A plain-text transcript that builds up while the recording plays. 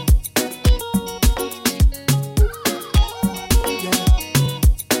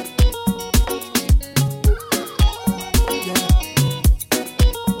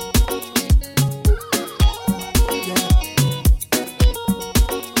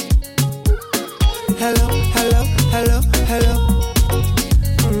hello, hello, hello, hello.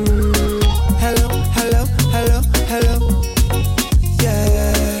 Hello, hello, hello, hello.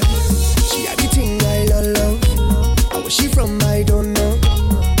 Yeah, she had the thing I love. Where she from, I don't know.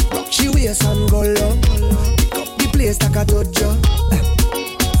 Rock she waist and go low. Pick up the place like a dojo.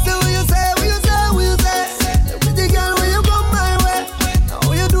 So what you say, what you say, what you say? Pretty girl, when you come my way.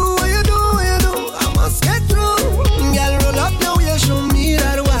 What you do, what you do, what you do? I must get through. Girl, roll up now, you show me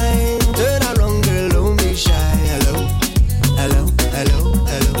that wine. Turn around, girl, don't be shy. Hello, hello, hello,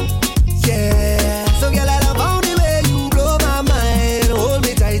 hello. Yeah, so girl, I love how the way you blow my mind. Hold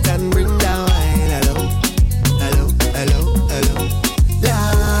me tight and bring down wine. Hello, hello, hello, hello.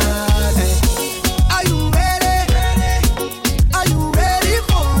 Lord, hey. Are you ready? Are you ready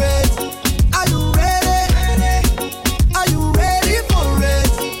for it? Are you ready? Are you ready for it?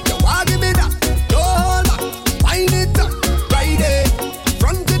 You want give me that? No hold back. Wind it up, ride it,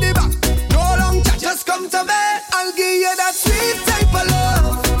 front to the back. No long chat, just come to me. I'll give you that sweet type of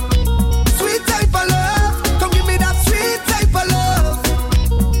love. Sweet type of love, come give me that sweet type of love.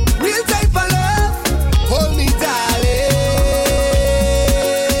 Real type of love, hold me darling.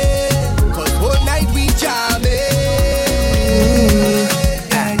 Cause whole night we jamming.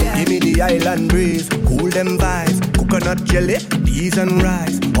 Give me the island breeze, cool them vibes. Coconut jelly, peas and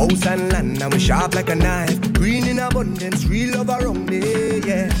rice. House and land, and we sharp like a knife. Green in abundance, real love around me,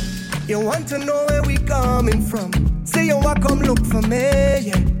 yeah. You want to know where we coming from? Say you want come look for me,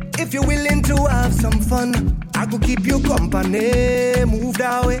 yeah. If you're willing to have some fun, I could keep you company. Move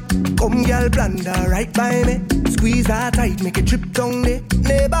that way, come girl, blunder right by me. Squeeze her tight, make it trip down there.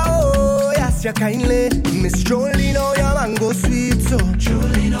 Neighbor, oh, yes, you kindly. Miss Jolie, know your mango sweet, so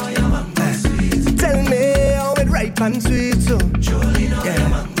Jolie, know your mango sweet. Tell me how it ripe and sweet, so Jolie, know your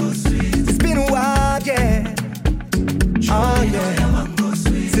mango sweet. It's been a while, yeah. Oh, yeah.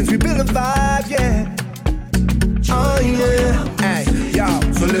 Since we built a vibe, yeah. Oh, yeah. Hey, yo,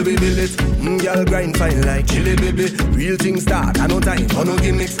 so let me build it. Y'all grind fine like chili, baby. Real things start, I no time for no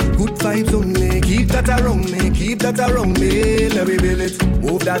gimmicks. Good vibes only, keep that around me. Keep that around me, let me build it.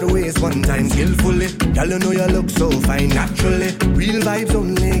 Move that waist one time skillfully. Y'all know you look so fine naturally. Real vibes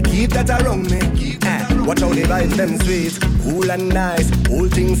only, keep that around me. Watch how the vibes them sweet. Cool and nice, whole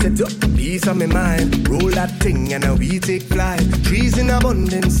thing set up. Peace on my mind, roll that thing and now we take flight. Trees in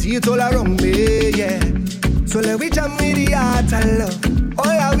abundance, see it all around me, yeah. So let we jam with the heart and love. All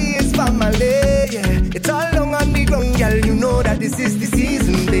our way is family, yeah. It's all long on the ground, girl. You know that this is the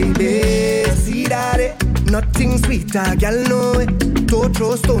season, baby. See that it? Nothing sweeter, girl, know it. Don't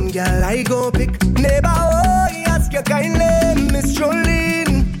throw stone, girl, I go pick. Neighbor, oh, he ask you kindly. Miss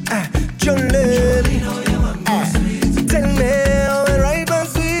Jolene, Jolene. Tell me how it ripe and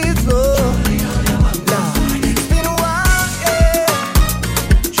sweet, so. It's been a while, yeah.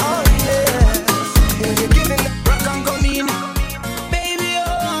 Oh, yeah. When you're giving that rock and come in. Baby, oh.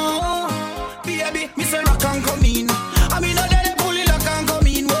 Baby, me say rock and come in. I mean, no, they pull it lock and come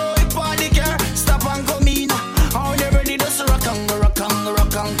in. Whoa, if party car, stop and come in. Oh, they ready to rock and come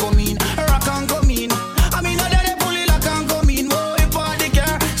in. Rock and come in. I mean, no, they pull it lock and come in. Whoa, if party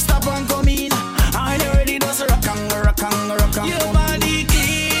car, stop and come in. Oh, they ready to rock and your body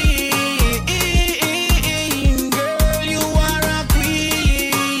clean, girl, you are a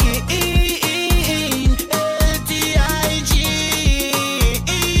queen. LTIG,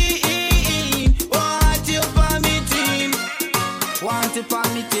 want you for me team, want you for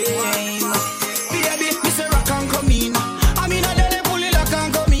me team. Baby, me say rock and come in. I mean, I let pull it lock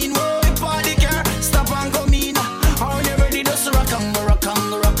and come in. Whoa, if party car, stop and come in. Oh, they ready to rock and come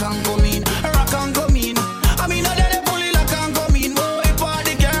in. Rock and come in. I mean, I let pull it lock and come in. Whoa, if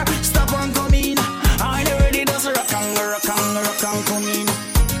party car, stop and come in. Oh, they ready to rock and come in.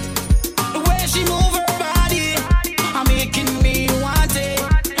 The way she move her body, I'm making me want it.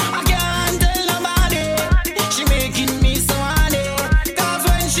 I can't tell nobody. She making me so honey. Cause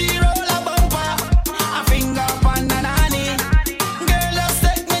when she roll a bumper, I finger upon the nanny. Girl, just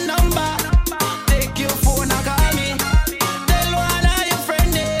take me number. Take your phone and call me. Tell one of your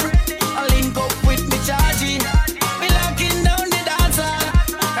friends I'll link up with me chargy. We locking down the dancer,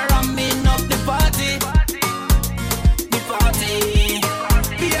 ramming up the party.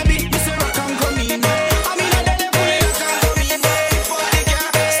 Baby, me say rock and come in. I mean, I let them pull it rock and come in. Party car,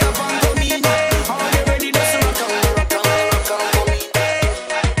 stop and come in. All they ready to rock and come in.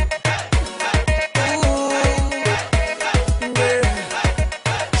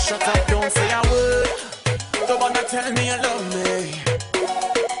 Shut up, don't say a word. Don't wanna tell me you love me.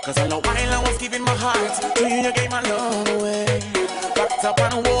 Cause all the while I was giving my heart to you, you gave my love away. Backed up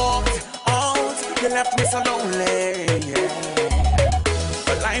and walked out, you left me so lonely, yeah.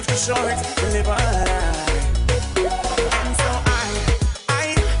 But life too short to live a lie. And so I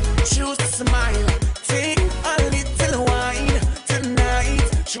choose to smile. Take a little wine tonight.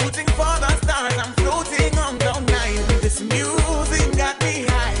 Shooting for the stars, I'm floating on cloud nine. This music got me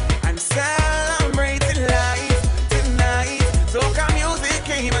high. I'm celebrating life tonight. Soca music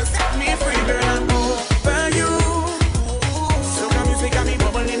came and set me free, girl. I'm over you. Soca music got me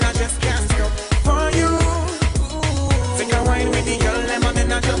bubbling, I just can't stop for you. Take a wine with the girl, lemon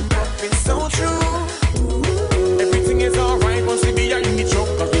and I jump up. It's so true. Everything is alright, but see me in the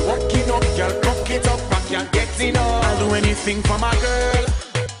choke. Cause we walking up, girl, cock it up, I can't get enough. I'll do anything for my girl.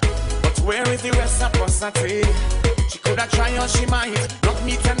 But where is the reciprocity? She coulda tried or she might. Not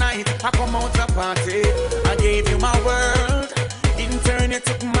me tonight, I come out to party. I gave you my world. In turn, you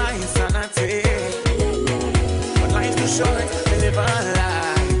took my sanity. But life's too short to live a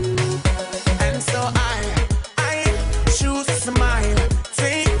lie. And so I choose to smile.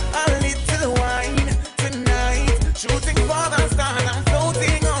 Take a little wine tonight. Shooting for the stars, I'm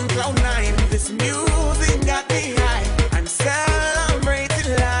floating on cloud nine. This music got me high. I'm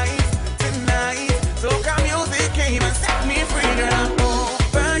celebrating life tonight. Soca music came and set me free, girl. I'm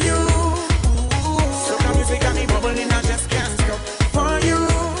over you. Soca music got me bubbling, I just can't stop for you.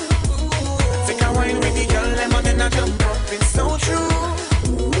 Take a wine with the girl, lemon and I jump up. It's so true.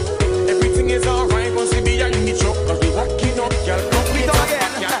 Everything is alright, but see me in the choke. Cause we walking up, girl, come with us.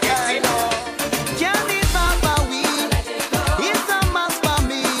 Can't get enough. Can't live off a weed. It's a must for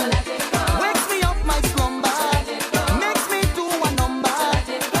me. Wakes me up my slumber. Makes me do a number.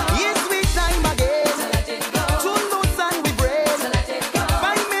 Yes, we time again. Too loose and we break.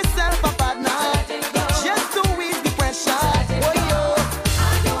 Find myself a partner. Just to ease the pressure. Oh yo, I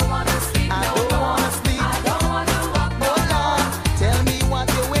don't wanna sleep. I don't wanna sleep. I don't wanna walk no Oh Lord, tell me what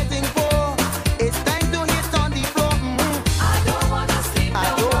you're waiting for. It's time to hit on the floor. I don't wanna sleep. I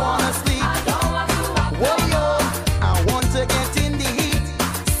don't wanna sleep. I don't wanna walk Whoa yo, I want to get in the heat.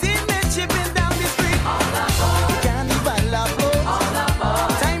 See me chipping down the street. all aboard. The carnival approach. All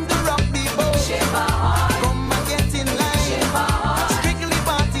aboard. Time to rock the boat. Shake my heart. Come and get in line. Shake my heart. Strictly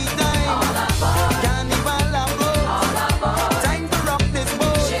party time. All aboard. Carnival approach. All aboard. Time to rock this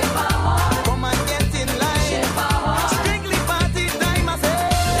boat. Shake my heart. Come and get in line. Shake my heart. Strictly party time, I say.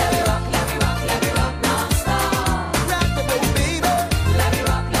 Let me rock non-stop. Rock the boat, baby. Let me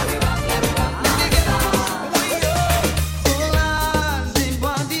rock non-stop. Oh Lord, the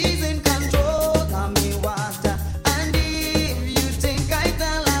body's in control of me water. And if you think I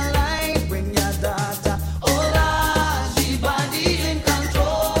tell a lie, bring your daughter. Oh Lord, the body's in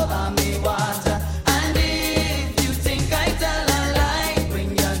control of me water. And if you think I tell a lie, bring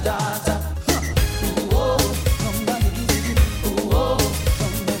your daughter. Ooh, oh, somebody give it. Ooh, oh,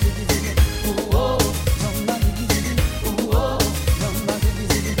 somebody give it. Ooh, oh, somebody give it. Ooh, oh, somebody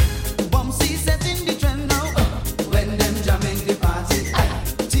give it. Bumsy setting the trend now. When them jamming the party,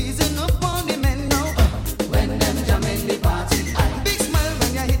 teasing up on the men now. When them jamming the party, big smile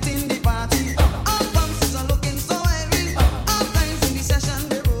when you're hitting the party. All bumps are looking so airy. All times in the session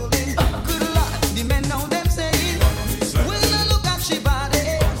they rolling. Good Lord, the men now them saying, when I look at she body,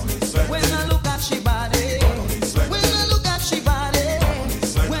 when I look at she body, when I look at she body,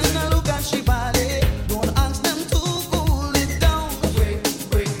 when I look at she body, don't ask them to cool it down.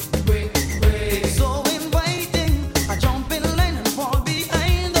 So inviting, I jump in line and fall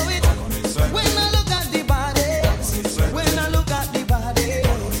behind of it. When I look at the body, when I look at the body,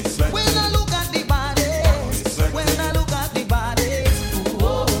 when I look at the body, when I look at the body, ooh,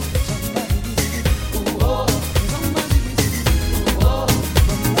 oh, somebody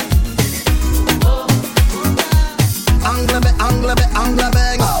Angle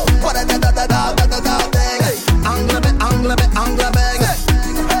bang. What a da da da da da da da bang. Angle bang.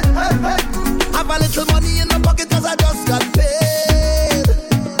 Have a little money in my pocket 'cause I just got paid.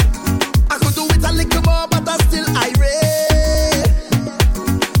 I could do it a little more, but I still irate.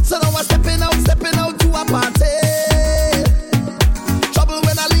 So now I'm stepping out to a party. Trouble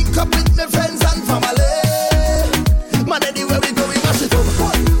when I link up with my friends and family. Man, anywhere we go, we mash it up.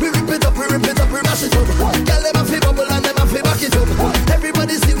 We rip it up, we mash it up. Girl, them a fi bubble and them a fi back it up.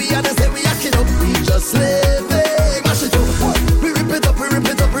 Everybody see we and they say we act it up. We just living, mash it up. We rip it up, we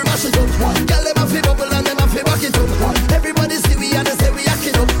mash it up. Girl, them a fi bubble and them a fi back it up. Everybody see we and they say we act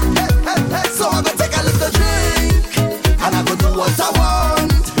it up. So I go take a little drink and I go do what I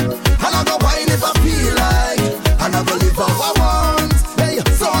want. And I go wine if I feel like. And I go live how I want. Hey,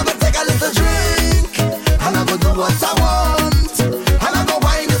 so I go take a little drink and I go do what I want. And I go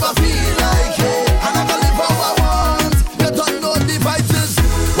wine if I feel like. Hey, and I go live how I want. You don't know the vices.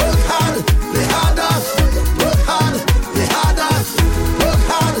 Work hard, play harder. Work hard, play harder. Work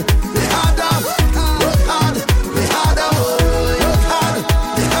hard,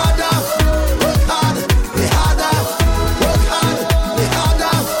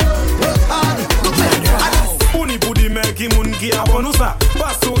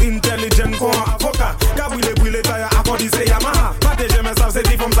 Pas so intelligent qu'on a avocat. Kabouile brûle taille à quoi dit c'est Yamaha. Pas tes jamais ça c'est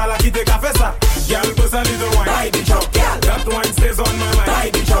dit comme ça la qui te fait ça. Girl, put a little wine. Ride the truck, girl. That wine stays on my mind.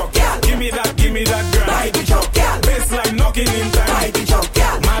 Ride the truck, girl. Give me that girl. Ride the truck, girl. Baseline knocking in time. Ride the truck,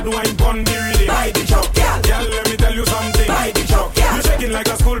 girl. Mad wine pon the rhythm. Ride the truck, girl. Girl, let me tell you something. Ride the truck, girl. You shaking like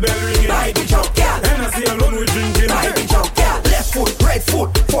a school bell ringing. Ride the truck, girl. And I see alone with drinking. Ride the truck, girl. Left foot, right foot,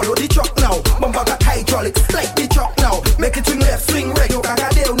 follow the truck now. Bumper got hydraulics, like the truck now. Make it swing left, swing right, you can't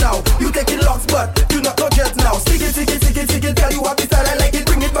deal now. You taking locks, but you not no jet now. Stick it, tell you what the style I like it.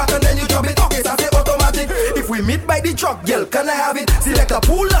 Bring it back and then you drop it. Okay, so I say automatic. If we meet by the truck, girl, can I have it? Select a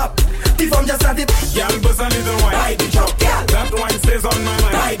pull up. If I'm just at it. Girl, bust a little wine. Ride the truck, girl. That wine stays on my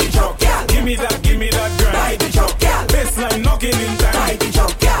mind. Ride the truck, girl. Give me that girl. Ride the truck, girl. Baseline knocking in time. Ride the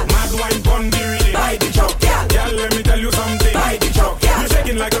truck, girl. Mad wine pon the rhythm. Ride the truck, girl. Girl, let me tell you something. Ride the truck, girl. You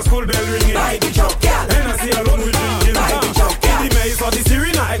shaking like a school bell ringing. Ride the truck, girl. And I see alone with drinking. Ride the truck, girl. Idi me sorti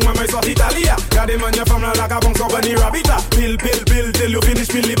Sirina, ek mama sorti Italia. Gade man ya from la like a bon company rabita. Pill till you finish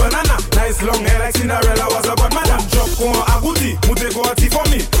pill the banana. Nice long hair like Cinderella was a bad man. Drop ko aguti, mute ko ati for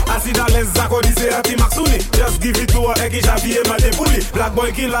me. Asida les zako di se ati maksuni. Just give it to her, eki javier ma de bully. Black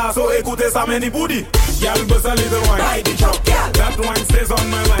boy killer, so écoutez ça many booty. Girl, bust a little wine. Ride the truck, girl. That wine stays on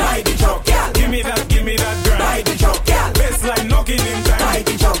my mind. Ride the truck, girl. Give me that girl. Ride the truck, girl. Baseline knocking in time. Ride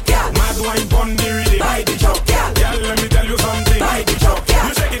the truck, girl. Mad wine pon the rhythm. Ride the truck, girl. Girl, let me tell you something. Ride the truck, girl.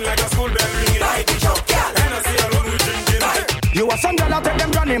 You shaking like a school bell ringing. Ride the truck, girl. And I see alone with drinking. You a some girl a take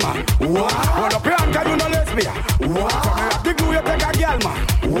them granny man. What? Hold up your hand 'cause you no lesbian. What? From me up the glue you take a girl man.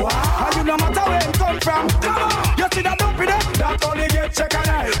 What? And you no matter where you come from. Come on. You see that dump in there? That only get check and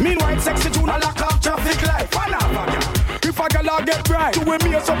eye. Meanwhile sexy tune a lock up traffic light. Fan up a girl. If a girl a get bright, you with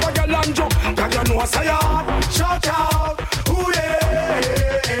me so a girl and jump. 'Cause you know say hard. Shout out. Ooh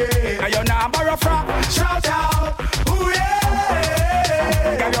yeah. And you nah borrow from. Shout out. Ooh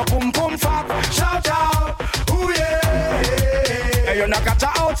yeah. Girl you pum pum fat. Shout out. Ooh yeah. You knock at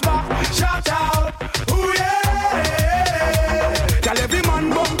your house back. Shout out. Ooh yeah. Tell every man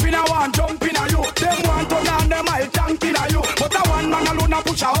bump in a one, jump in a you. Them want to down them I tank in a you. But a one man alone a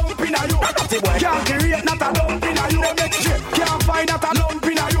push a hump in a you. Can't create not a dump in a you. Make straight. Can't find not a lump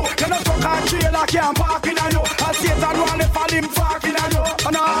in a you. You know truck and trailer can't park in a you. And Satan want to fall him park in a you.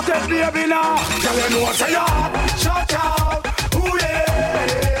 And I take baby now. Tell you know say hard. Shout out. Ooh yeah.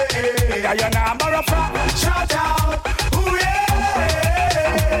 You know borrow from. Shout out. Ooh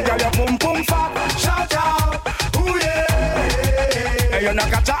yeah. Girl, you pum pum fat. Shout out. Ooh yeah. You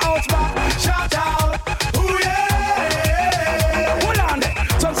knock at your house back. Shout out. Ooh yeah. Hold on there.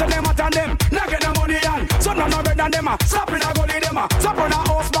 Some say them at them. Not get the money on. Some not better than them. Slap in a gully them. Slap on a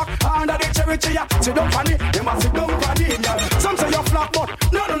house back. Under the cherry tree. Sit down funny. Them a sit down funny. Some say you flat but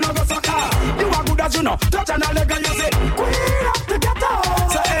no go sucker. You are good as you know. Touch and a leg and you say queen of the ghetto.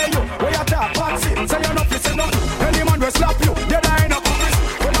 Say hey you. Where you talk? Patsy. Say you not listen up. Any man will slap you. They line up.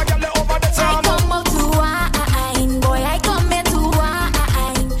 When I get over the time. I come out to wine, boy. I come here to wine.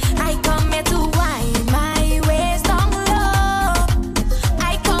 I come here to wine. My waist down low.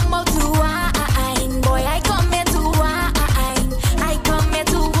 I come out to wine, boy. I come here to wine. I come here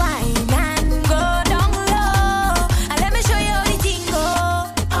to wine and go down low. And let me show you how the thing go.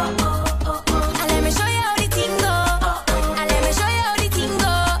 And let me show you how the thing go.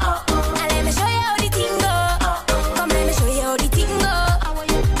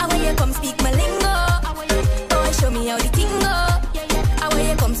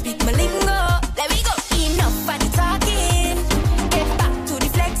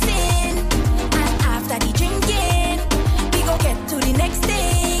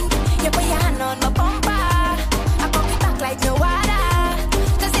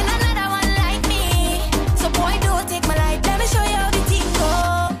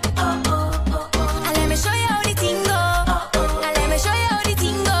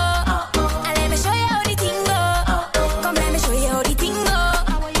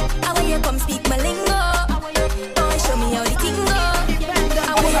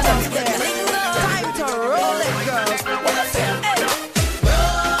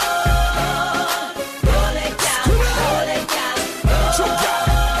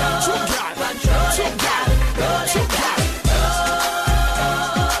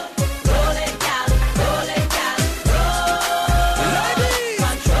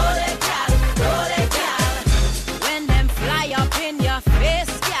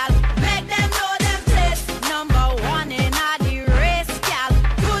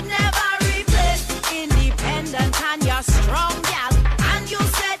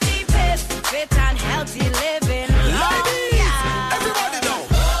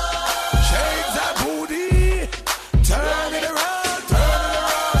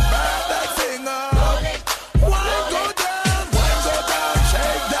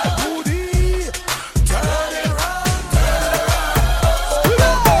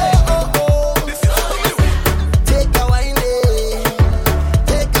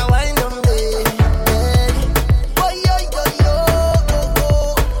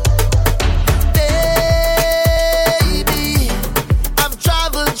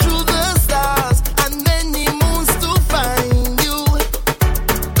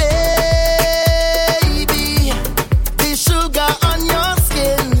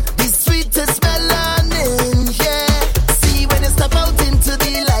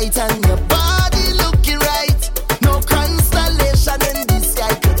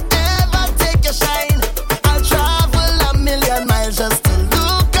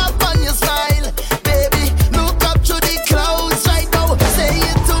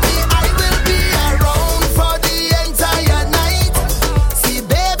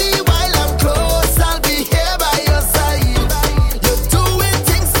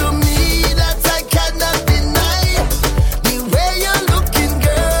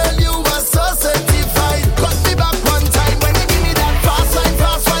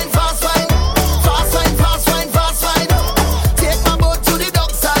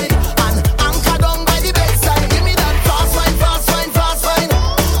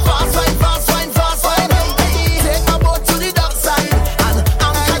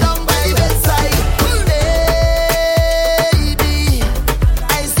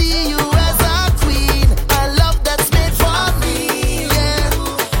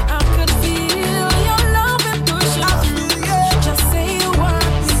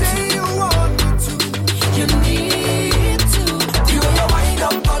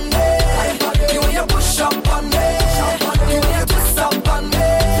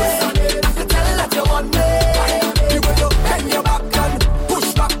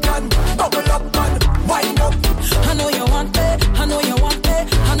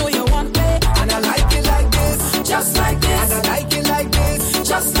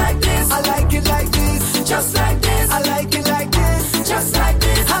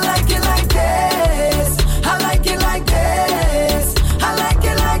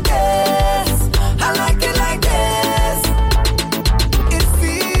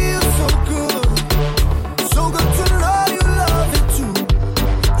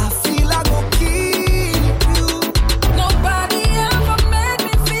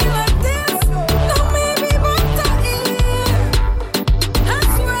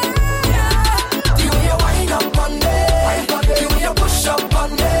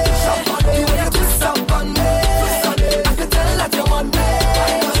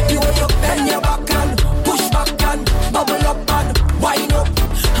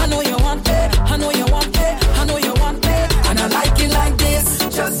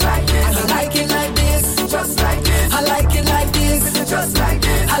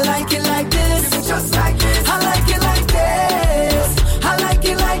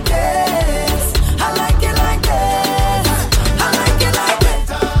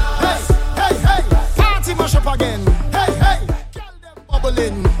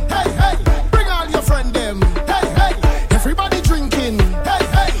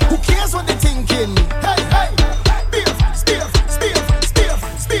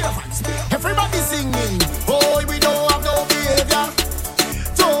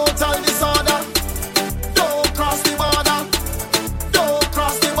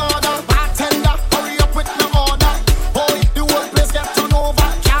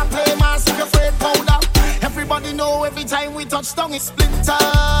 touch down is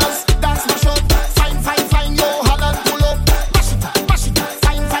splinters. Dance mash up, fine, fine, fine. Yo, Holland pull up, mash it up,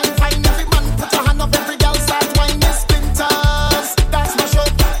 fine, fine, fine. Every man put your hand up, every girl start whining. Splinters, dance mash up,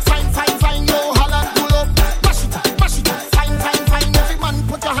 fine, fine, fine. Yo, Holland pull up, mash it up, fine, fine, fine. Every man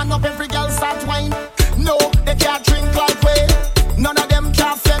put your hand up, every girl start whining. No, they can't drink like we. None of them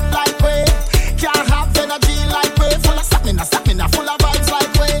can't fed like we. Can't have energy like we. Full of stamina, full of vibes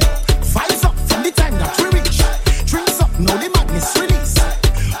like we. Vibes up from the time that we reach. Drinks up, now the madness release.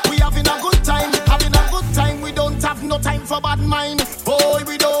 We having a good time, we don't have no time for bad mind. Boy,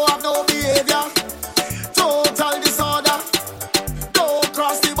 we don't have no behavior. Total disorder. Don't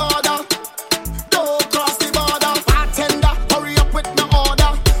cross the border. Bartender, hurry up with my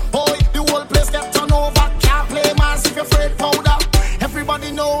order. Boy, the whole place get turned over. Can't play mass if you're afraid powder.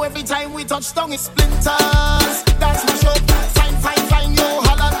 Everybody know every time we touch down it's splinters. Dance mash up, fine, fine, fine. Yo,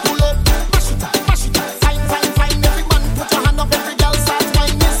 Holland pull up, mash it up, fine, fine, fine. Every man put your hand up, every girl start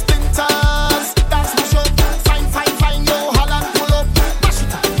whining. Splinters, dance mash up, fine, fine, fine. Yo, Holland pull up, mash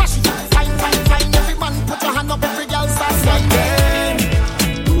it up, fine, fine, fine. Every man put your hand up, every girl start whining.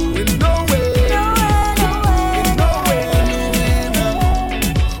 Going nowhere.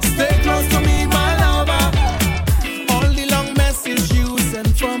 Stay close to me, my lover. All the long message you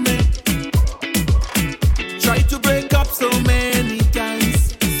sent for me. Try to break up so many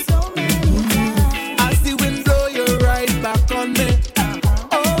times. As the wind blow, you're right back on me.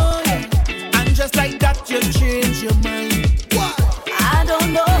 Oh yeah. And just like that, you change your mind. I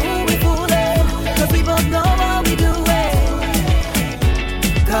don't know who we fooling, 'cause we both know what we doing.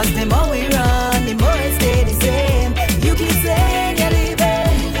 'Cause the more we run, the more it stay the same. You keep saying you're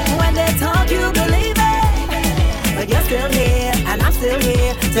leaving, when they talk you believe it. But you're still here, and I'm still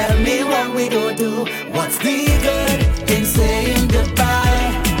here. Tell me what we gon' do. What's the good in saying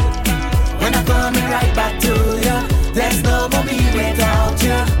goodbye? When I'm coming right back to you, there's no more me without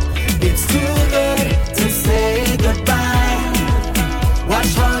you. It's too good to say goodbye.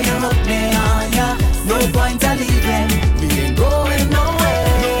 Watch how you hook me on ya. No point of leaving. We ain't going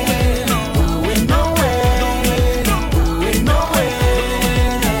nowhere. Going nowhere.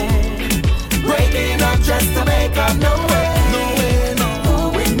 Breaking up just to make up no way.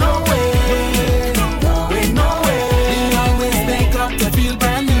 Going nowhere. We always make up to feel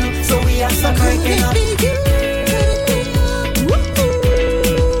brand new, so we have some breaking up.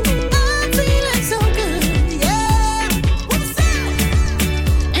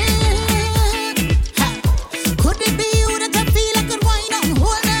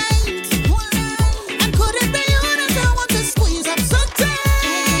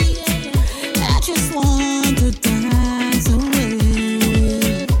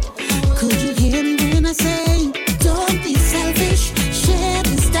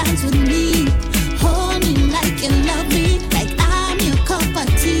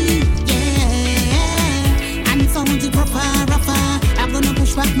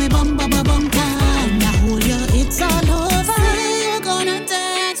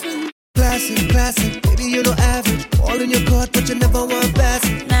 Classic, baby, you know average. All in your court, but you never want pass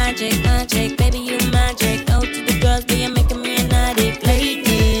it. Magic, baby, you magic. Out to the girls, but you're making me an addict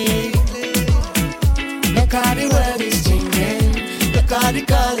lately. Look how the world is changing. Look how the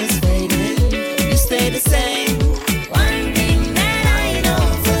colors fading. You stay the same. One thing that I know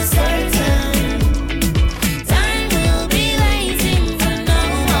for certain, time will be waiting for no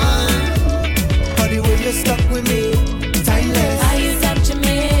one. But the way you're stuck with me, timeless. How you touching me?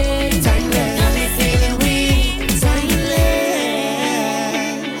 Got me feeling weak. Timeless.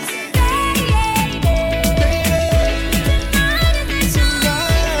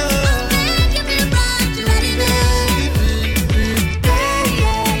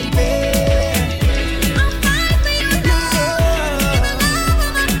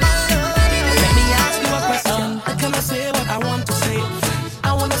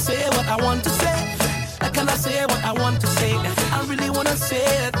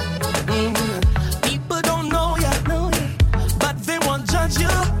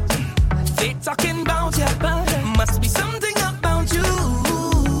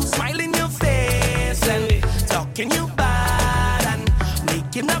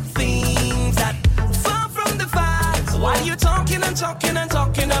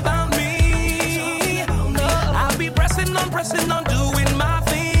 Talking about me. I'll be pressing on, doing my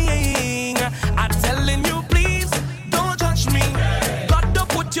thing. I'm telling you, please don't touch me. God don't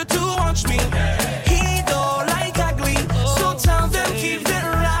put you to watch me. He don't like ugly, so tell them keep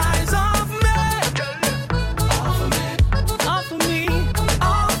their eyes off me. Off of me.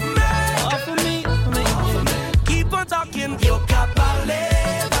 Keep on talking, yo capale,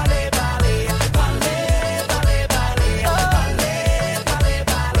 vale.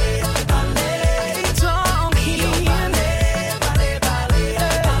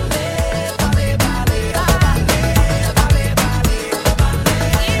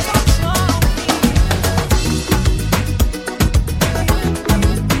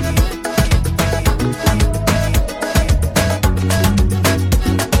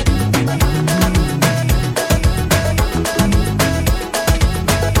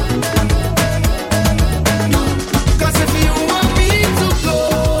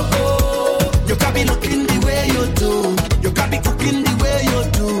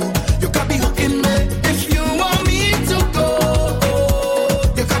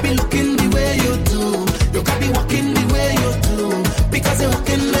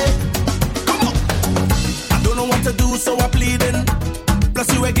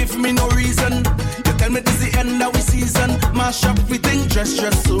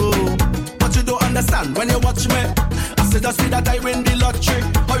 dress so. But you don't understand when you watch me. I said I see that I win the lottery.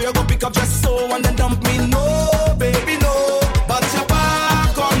 How you go pick up dress so and then dump me? No, baby, no. But your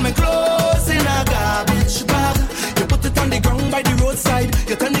back on me clothes in a garbage bag. You put it on the ground by the roadside.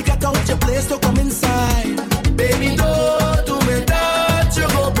 You turn the cat out your place to come inside. Baby, don't do me that. You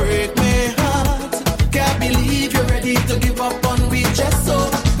go break my heart. Can't believe you're ready to give up on me just so.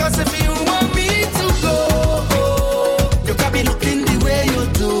 Cause if you want me to go, you can't be looking the way you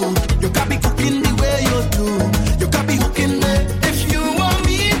do. You can't be cooking the way you do. You can't be hooking me. If you want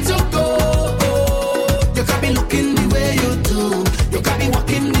me to go, you can't be looking the way you do. You can't be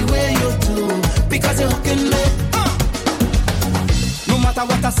walking the way you do. Because you're hooking me. No matter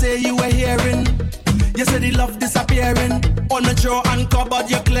what I say, you were hearing. You say the love disappearing. On the drawer and cupboard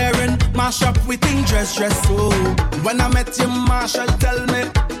you're clearing. Mash up with thing dress so. When I met you, Marshall tell me,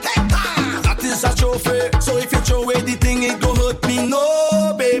 hey, that is a trophy. So if you throw away the thing, it go hurt me.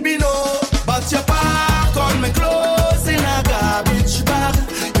 No, baby, no. But you pack on my clothes in a garbage bag.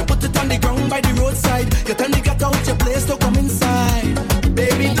 You put it on the ground by the roadside. You turn the cat out your place to come inside.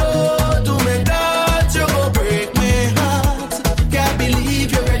 Baby, don't do me that. You go break my heart. Can't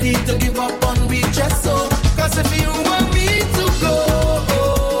believe you're ready to give up on me just so. Cause if you want me to go,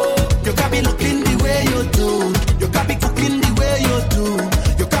 you can't be looking the way you do. You can't be cooking the way you do.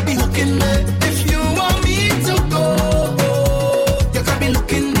 You can't be hooking me. If you want me to go, you can't be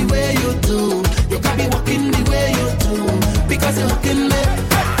looking the way you do. You can't be walking the way you do. Because you're hooking me.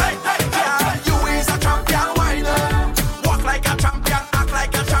 You is a champion whiner. Walk like a champion, act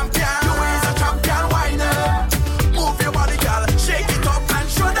like a champion. You is a champion whiner. Move your body, girl. Shake it up and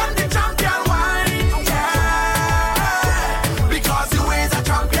show them the champion wine. Yeah. Because you is a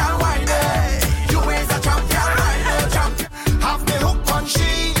champion whiner. You is a champion whiner. Champion. Have me hook on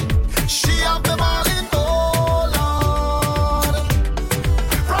she have me balling, oh Lord.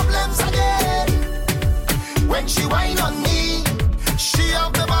 Problems again. When she whine on me, she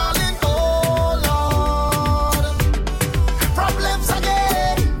have me balling, oh Lord. Problems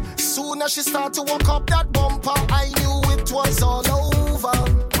again. Soon as she start to walk up that bumper, I knew it was all over.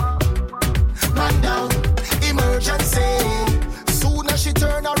 Man down, emergency. Soon as she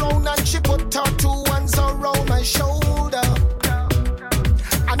turn around and she put her two hands around my shoulder,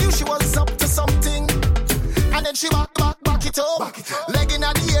 I knew she was up to something. And then she back it up. Leg in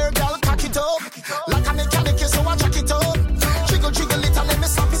the air, girl, cock it up. Like a mechanic, so I jack it up. Jiggle it and let me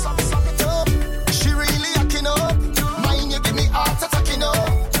slap it up. She really acting up. Mind you give me heart attacking up.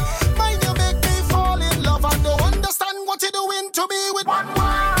 Mind you make me fall in love. I don't understand what you're doing to me with one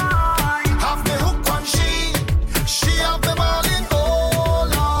wine. Have me hook on she have me balling, oh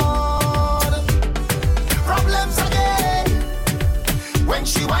Lord. Problems again. When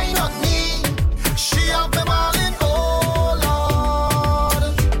she whine on me, she have me balling, oh Lord.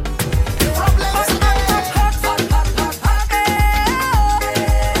 Problems again.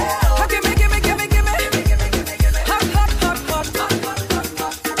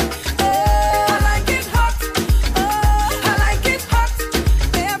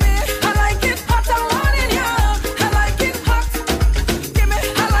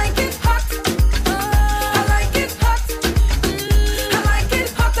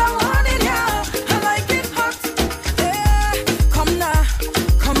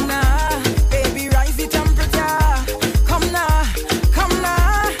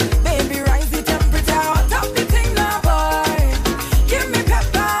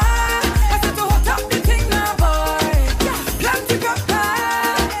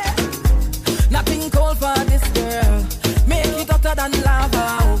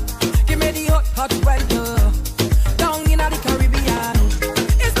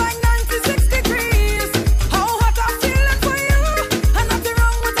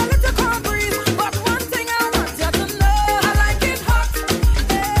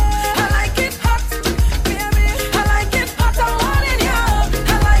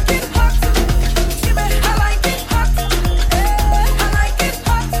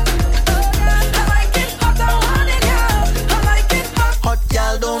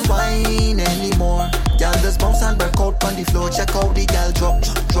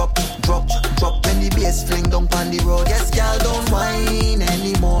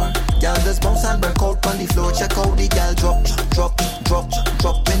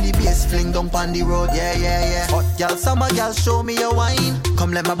 Show me your wine.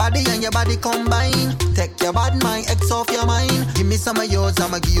 Come let my body and your body combine. Take your bad mind, X off your mind. Give me some of yours,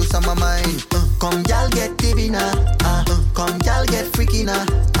 I'ma give you some of mine. Come y'all get divvy now. Come y'all get freaky now.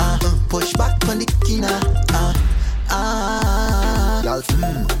 Push back on the kina. Y'all,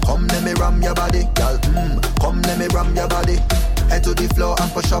 come let me ram your body. Y'all, come let me ram your body. Head to the floor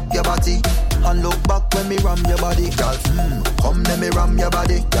and push up your body. And look back when me ram your body. Girl, come let me ram your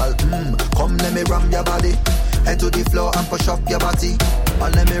body. Girl, come let me ram your body. Head to the floor and push up your body.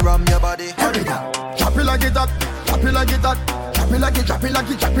 And let me ram your body. Hurry up. Drop it like it hot. Drop it like it hot. Drop it like it, drop it like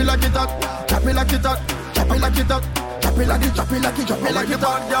it, drop it like it hot. Drop it like it hot. Drop it like it hot. Drop it like it, drop it like it, drop it like it.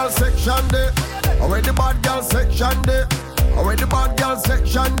 Bad girl section day. Already the bad girl section day. Already the bad girl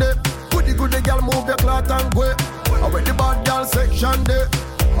section day. Goody girl move your cloth and go. Already the bad girl section day.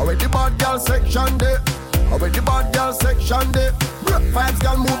 Already the bad girl section day. Already the bad girl section day. Vibes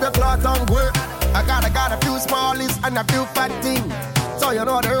girl move your cloth and go. I got a few smallies and a few fat things. So you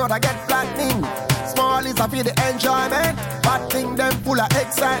know the road I get flattening. Smallies I feel the enjoyment. Fat thing them full of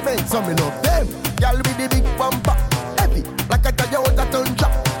excitement. So me love them. Girl with the big bumper. Heavy like a Toyota Tundra.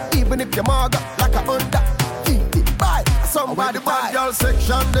 Even if you're maga like a Honda. 50 buy somebody bad girl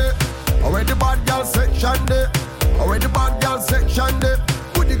section day. Already bad girl section day. Already bad girl section day.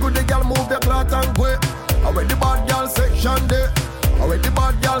 Goody girl move the cloth and go. Already bad girl section day. Already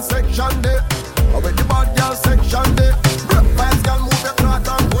bad girl section day. Already bad girl section day. Vibes girl move the cloth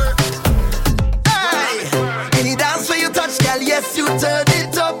and go. Hey, any dance where you touch, girl, yes you turn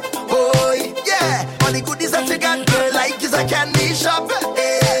it up. Oh yeah, all the goodies that you got, girl, like is a candy shop.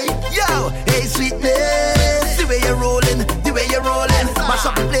 Hey, yo, hey sweetness, the way you're rolling, mash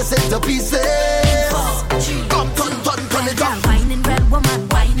up the place into pieces. Come turn it up. Whining real woman,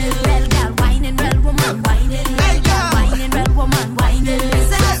 whining real girl, whining real woman, whining real girl, whining real woman, whining. Is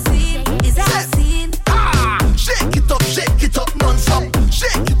that a scene? Is that a scene? Shake it up non-stop.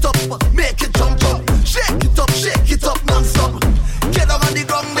 Shake it up, make it jump up. Shake it up non-stop. Get up on the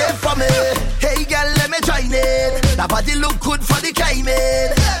ground there for me. Hey girl, let me join it. That body look good for the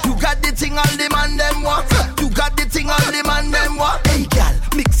climate. You got the thing all the man them want. You got the thing all the man them want. Hey girl,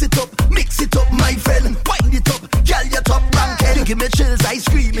 mix it up, my friend. Wind it up, girl, your top rank. You give me chills, I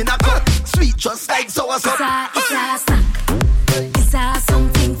scream in a cup. Sweet just like sour soup. It's a snack. It's a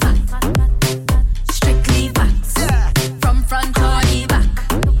something fun. Strictly facts. From front or the back.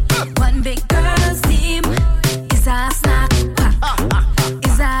 One big girl's team. It's a snack pack.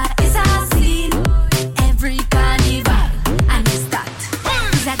 It's a scene. Every carnival. And it's that.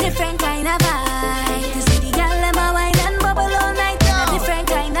 It's a different kind of vibe. You see the girl them a wine and bubble all night. It's a different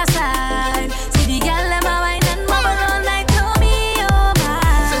kind of style. See the girl them a wine and bubble all night. To me, oh my.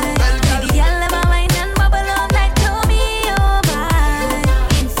 See the girl them a wine and bubble all night. To me, oh my.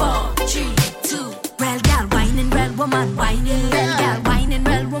 In 4, 3, 2. Real girl whining, real woman whining. Real girl whining,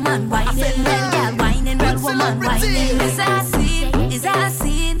 real woman whining. Real girl whining, real woman whining. Is that a scene? Is that a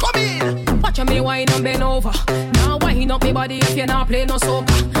scene? Come in. Watch me wine and bend over. Now wine up me body if you not play no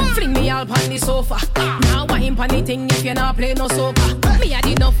soca. Fling me all on the sofa. Now wine pon the thing if you not play no soca. Me had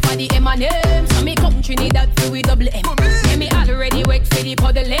enough for the M&M, so me come Trinidad for we double M. Yeah, me already wait for the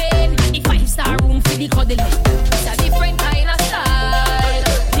cuddling. And the 5-star room for the cuddling. It's a different kind of style.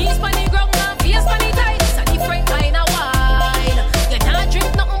 Knees pon the ground and face pon the tide. It's a different kind of wine. You can't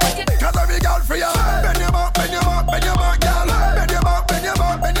drink nothing but you. Cause every girl for you. Bend your back, bend your back, bend your back, girl. Bend your back, bend your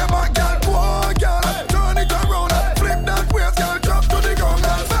back, bend your back, girl. Boy, girl, turn it around, flip that waist, girl, drop to the ground,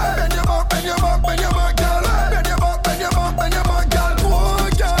 girl. Bend your back, bend your back, bend your back, girl. Bend your back, bend your back, bend your back, girl. Boy,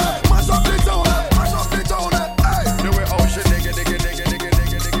 girl, mash up the town, mash up the town. Hey, the way how she dig it.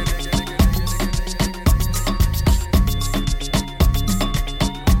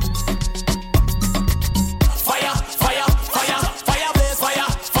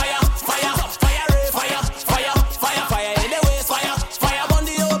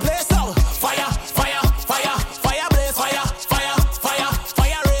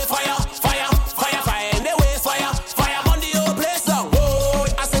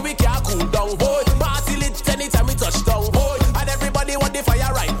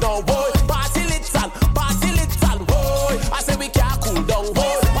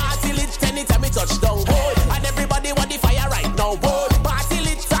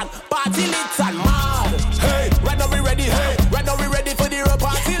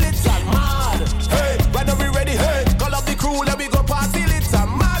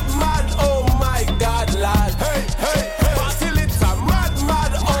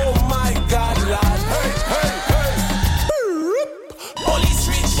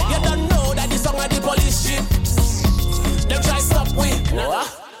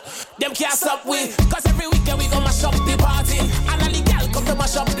 Them can't stop we, cause every weekend we go mash up the party. And all the girl come to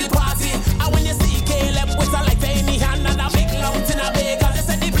mash up the party. And when you see Caleb with a lighter in the hand and a big lump in a bag, and they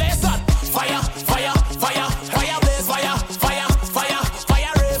set the place on fire, fire, fire, fire blaze, fire, fire, fire,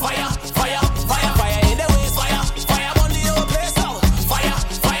 fire, ray, fire, fire, fire, fire in the waist, fire, fire on the whole place out, fire,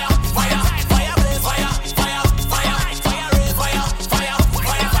 fire, fire, fire blaze, fire, fire, fire, fire, ray, fire,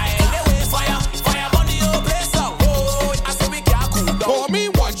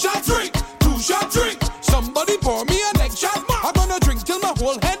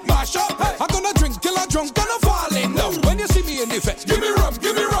 rum,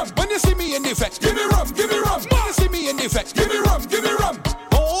 give me rum. When you see me in the fetch, give me rum, give me rum. When you see me in the fetch, give me rum, give me rum.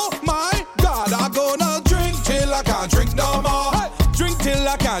 Oh my God, I'm gonna drink till I can't drink no more. Hey. Drink till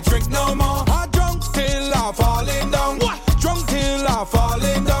I can't drink no more. I drunk till I'm falling down. What? Drunk till I'm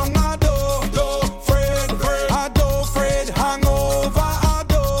falling down. I do afraid, I do afraid hangover. I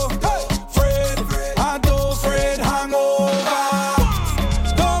do afraid hangover.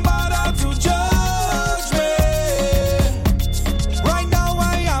 Don't bother to judge me. Right now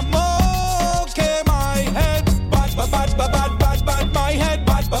I am okay. My head bad, my head bad, my head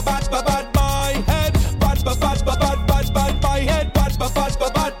bad, my head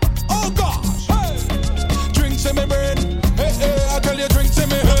bad. Oh gosh, hey. Drinks in my brain, hey, hey, I tell you drinks in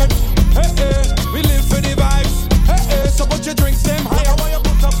my head, hey, hey, we live for the vibes, hey, hey, so put your drinks them higher, why you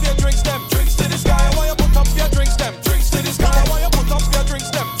put up your drinks them, drinks to the sky, why you put up your drinks them, drinks to the sky, why you put up your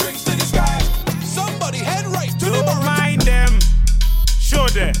drinks them, drinks to the sky. Somebody head right to the bar. Don't mind them, show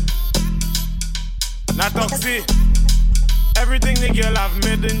them. Not toxic. Everything the girl have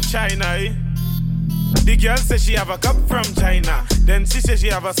made in China, eh? The girl says she have a cup from China. Then she says she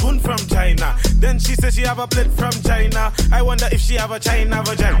have a spoon from China. Then she says she have a plate from China. I wonder if she have a China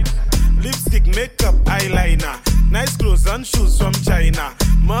vagina. Lipstick, makeup, eyeliner. Nice clothes and shoes from China.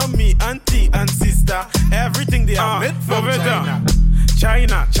 Mommy, auntie and sister. Everything they are made from China.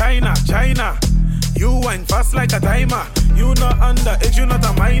 China. You wine fast like a timer. You not underage, you not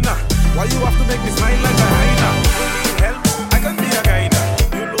a minor. Why you have to make me smile like a hyena? You need help, I can be a guide.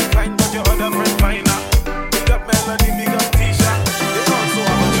 You look fine, but your other friend finer. Big up Melody, big up Tisha. They also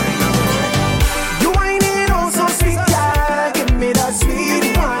have a China. You whining oh so sweet, girl. Give me that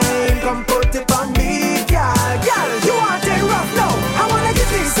sweet wine. Come put it on me, girl. Girl, you want it rough now? I wanna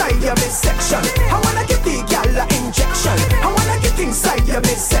get inside your midsection. I wanna get the girl a injection. I wanna get inside your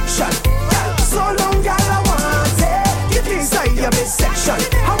midsection. So long, girl, I want it. Get inside your midsection.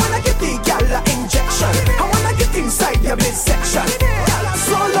 I wanna get the girl a injection. I wanna get inside your midsection.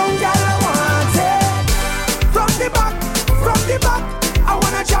 So long, girl, I want it. From the back. I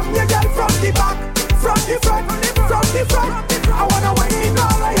wanna jam your girl from the back. From the front. I wanna wine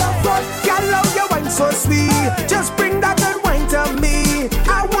all of your front. Girl, love your wine so sweet. Just bring that good wine to me.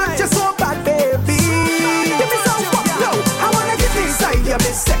 I want you so bad, baby. Give me some fuck now. I wanna get inside your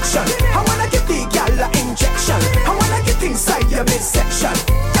midsection. I wanna get the girl a injection. I wanna get inside your midsection.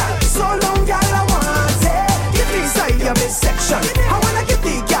 So long, girl, I want it. Get inside your midsection. I wanna get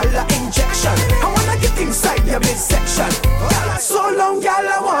the girl a injection. I wanna get inside your midsection. So long, girl,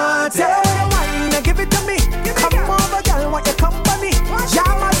 I want it. Wine, give it to me. Come over, girl, want your company? Yeah,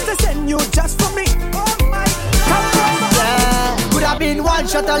 must send you just for me. Come over. Yeah. Could have been one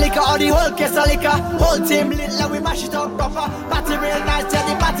shot of liquor or the whole case of liquor. Whole team lit, like we mash it up proper. Party real nice, yeah,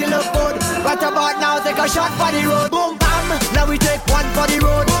 the party look good. Right about now, take a shot for the road. Boom, bam, now we take one for the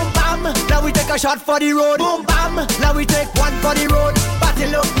road. Boom, bam, now we take a shot for the road. Boom, bam, now we take one for the road. Party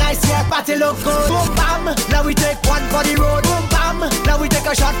look nice, yeah, party look good. Boom, bam, now we take one for the road. Boom, bam, now we take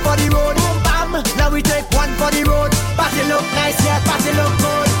a shot for the road. Boom, bam, now we take one for the road. Party look nice, yeah, party look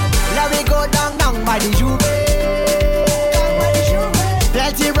good. Now we go down by the Juve.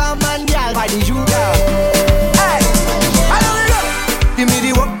 Plenty rum and gal by the Juve. Hey, I know we go. Give me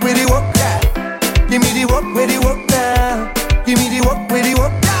the work with the work, yeah. Give me the work with the work now. Give me the work with the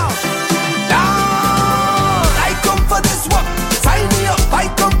work now. Down. I come for this work. Sign me up. I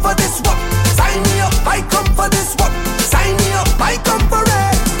come for this work. Sign me up. I come for this work. Sign me up. I come for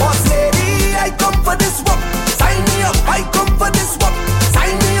it. Boss lady, I come for this work. Sign me up. I come for this work.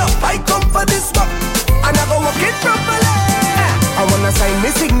 Sign me up. I come for this work. And I go work it properly. I wanna sign my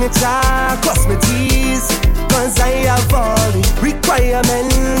signature, cross my T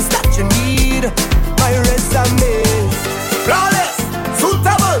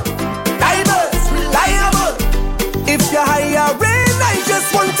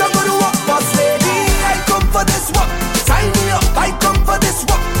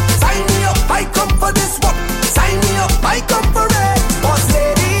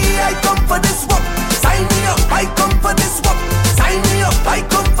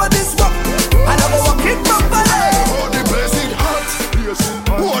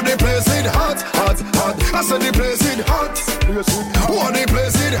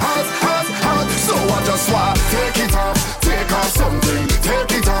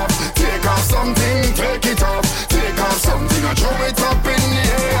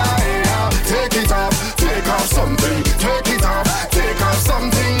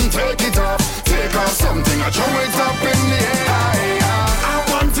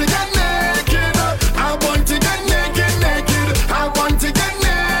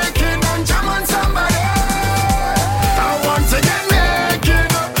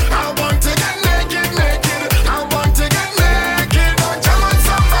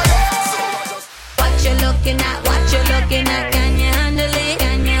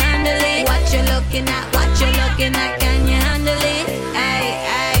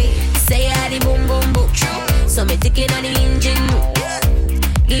So me ticking on the engine.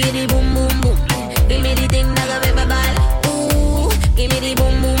 Give me the boom boom boom. Give me the thing that I ever ball. Ooh, give me the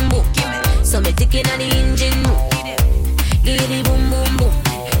boom boom boom. So me ticking on the engine. Give me the boom boom boom.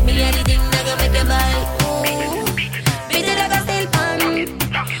 Me a the thing that I ever ball. Ooh, beat it like a steel pan.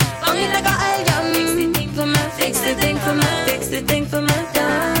 Bang it like a oil jam. Fix the thing for me. Fix the thing for me,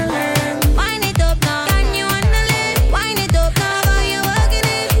 darling. Wind it up now. Can you handle it? Wind it up now. How you working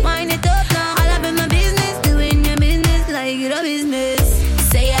it? Wind it up now. All up in my business, doing your business like it's a business.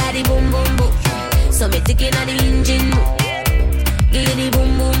 Say I the boom boom boom. So me ticking on the engine. Give me the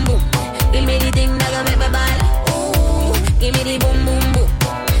boom boom boom. Give me the thing that I make my ball. Ooh, give me the boom boom boom.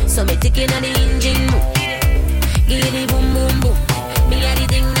 So me ticking on the engine. Give me the boom boom boom. Me a the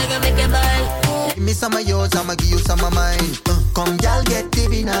thing that I make my ball. Give me some of yours, I'ma give you some of mine. Come, y'all get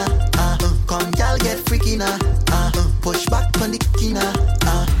divvy now. Come, y'all get freaky now. Push back on the key now.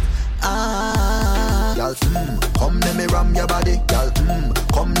 Y'all, come let me ram your body. Y'all,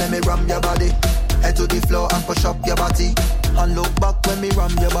 come let me ram your body. Head to the floor and push up your body. And look back when me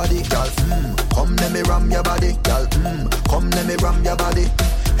ram your body. Y'all, come let me ram your body. Y'all, come let me ram your body.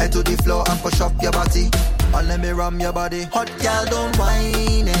 Head to the floor and push up your body. And let me ram your body. Hot girl don't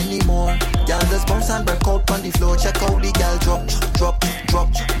whine anymore. Girl just bounce and break out on the floor. Check out the girl drop, drop,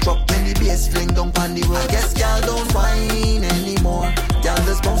 drop, drop. When the bass fling down on the road. I guess girl don't whine anymore. Girl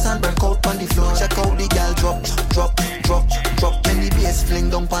just bounce and break out on the floor. Check out the girl drop, drop, drop, drop. When the bass fling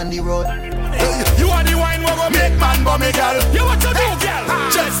down on the road. Hey, you are the wine we go make man bummy girl. You want to do girl?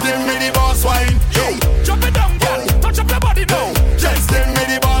 Just give me the boss wine. Hey, drop it down girl. Touch up your body now. Just give me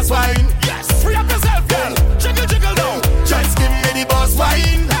the boss wine. Yes, free up yourself girl. Jiggle jiggle now. Just give me the boss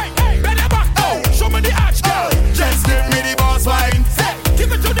wine. Bend your back now. Show me the arch girl. Just give me the boss wine. Say,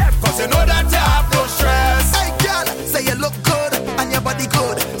 give it to them. Cause you know that you have no stress. Hey girl, say you look good and your body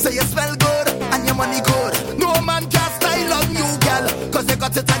good. Say you smell good and your money good. No man can style on you girl. Cause you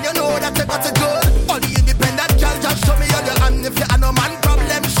got it and you know that you got it good. All the independent girl, just show me on your hand. If you have no man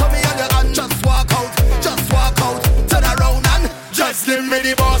problem, show me on your hand. Just walk out, turn around and just give me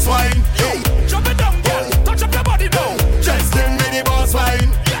the boss wine. Hey, drop it down girl. Touch up your body now. Just give me the boss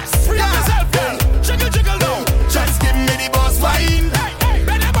wine. Yes, free up yourself girl. Jiggle jiggle now. Just give me the boss wine.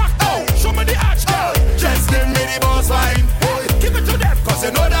 Bend your back now. Show me the arch girl. Just give me the boss wine. Give it to them. Cause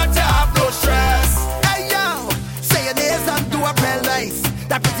you know that you have no stress. hey yo, say your nails and do a real nice.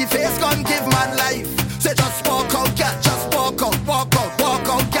 That pretty face gon' give man life. Say just walk out, girl. Just walk out,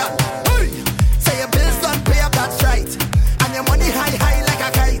 girl. Hey, say your bills don't pay up, that's right. And your money high like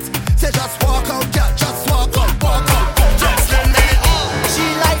a kite. Say just walk out, girl. Just walk out. Just give me She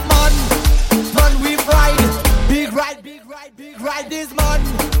like man we ride. Big ride this man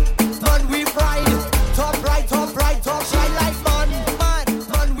we ride. Top right, she like man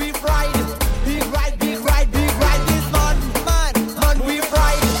we ride. Big ride this man we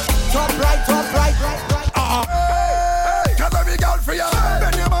ride. Top right. cause every girl for you.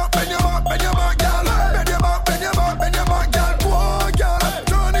 Bend your back, girl. Bend your back, girl. Whoa, girl.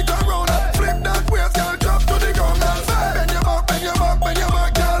 Turn it around, flip that waist, girl. Drop to the ground, girl. Bend your back,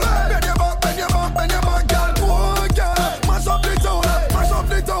 girl. Bend your back, girl. Whoa, girl. Mash up the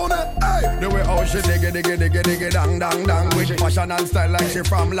town, Hey, the way how she diggy, dang. With fashion and style like she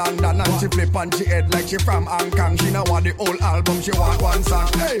from London. And she flip on she head like she from Hong Kong. She now want the whole album, she want one song.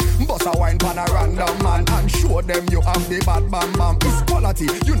 Hey, bust a wine pan a random man and show them you have the bad bam. It's quality,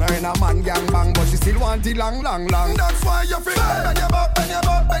 you know in a man gang bang, but she still want it long. That's why you feel bend your back, girl.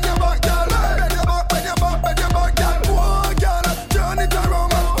 Bend your back, girl. Whoa, girl, turn it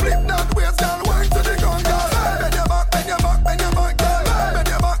around and flip that waist, girl. Wine to the ground, girl. Bend your back, girl. Bend your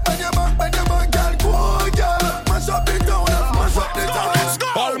back, girl. Whoa, girl, mash up the town.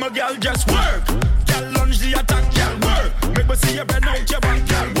 All my girl just work. Girl lunge the attack, girl work. Make me see you bend out your back,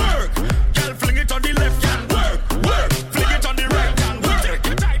 girl work. Girl fling it on the left, girl work. Fling it on the right, girl work. Take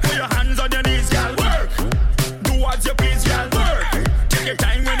it tight, put your hands on your knees, girl work. Do what you please, girl work. Take your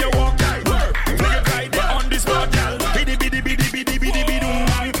time when you walk, girl work. Fling it right there on the spot, girl. Bidi dum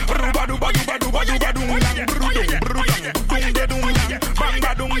dang. Ruba duba dum dang. Brudum de dum dang. Bang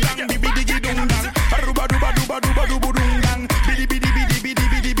ba dum dang. Bidi dum dang. Ruba duba dum dang. Bidi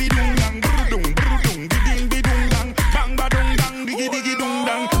dum dang. Brudum ding dang. Bang ba dum dang. Digi dum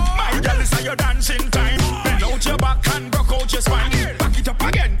dang. My girl, this is your dancing time. Bend out your back and rock out your spine. Back it up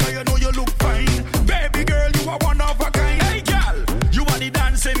again, 'cause you know you look fine. Baby girl, you are one of a kind. Hey girl, you are the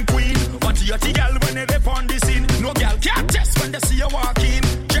dancing queen. What you the girl when they dip on the scene? No girl can't test when they see you walk in.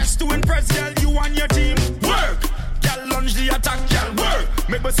 Just to impress, girl, you and your team. Work, girl, lunge the attack, girl, work.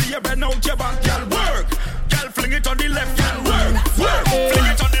 Make me see you bend out your back, girl, work. Girl, fling it on the left, girl, work. Fling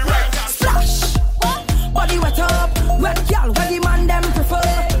it on the right, girl. Splash, body wet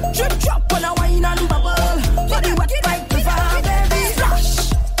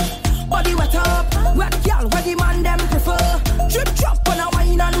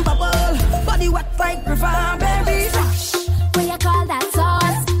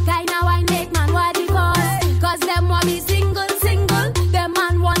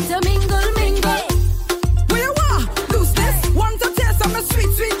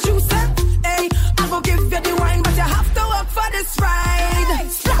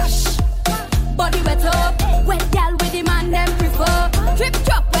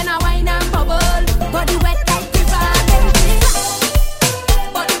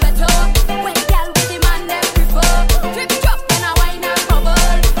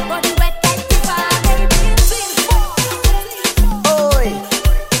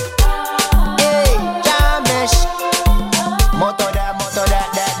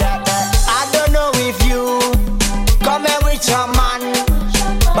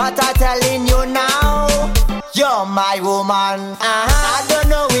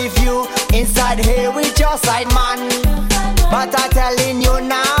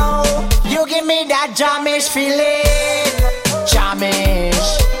Jamish feeling.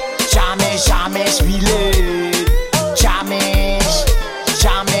 Jamish feeling.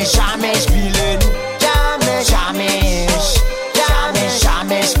 Jamish feeling.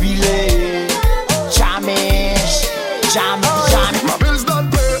 Jamish feeling. Jamish. My bills don't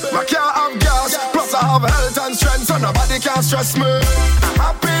pay, my car have gas. Plus I have health and strength, so nobody can stress me.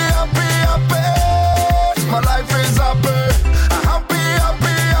 Happy. My life is happy. Happy.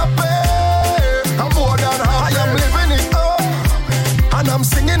 I'm more than happy. I am living it up, and I'm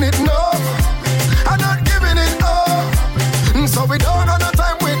singing it now. I'm not giving it up. So we don't have no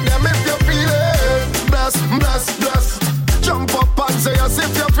time with them if you're feeling blessed. Jump up and say yes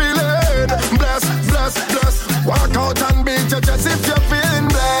if you're feeling blessed. Walk out and beat your chest if you're feeling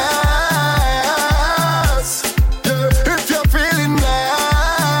blessed. Yeah, if you're feeling blessed.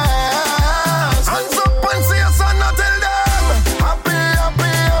 Hands up and say yes and not tell them. Happy.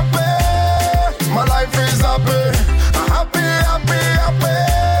 My life is happy. Happy.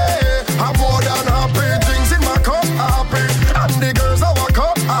 I'm more than happy. Drinks in my cup, happy. And the girls I walk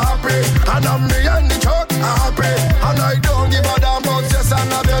up, happy. And I'm me and the truck, happy. And I don't give a damn about yes and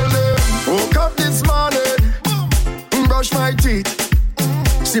not tell them. Woke up this morning, brush my teeth,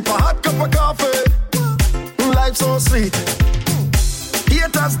 sip a hot cup of coffee. Life so sweet.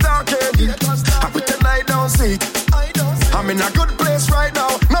 Haters talking, I pretend I don't see it. I'm in a good place right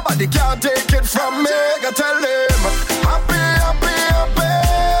now. Nobody can take it from me. I tell them, happy.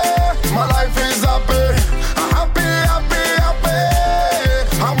 My life is happy. Happy.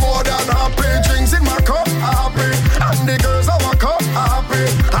 I'm more than happy. Drinks in my cup, happy. And the girls I walk up, happy.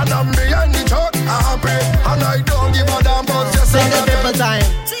 And I'm me and the truck, happy. And I don't give a damn about just Sing the people time.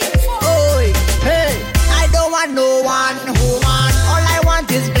 Oi, hey, I don't want no one woman. All I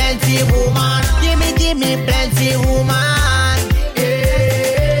want is plenty woman. Give me plenty woman.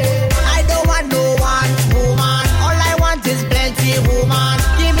 Hey, I don't want no one woman. All I want is plenty woman.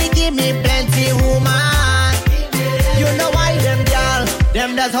 Give me plenty woman. You know why them girl,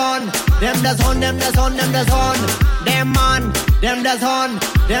 them that's on. Them man, them that's on.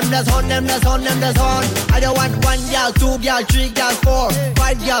 I don't want 1 girl, 2 girl, 3 girl, 4,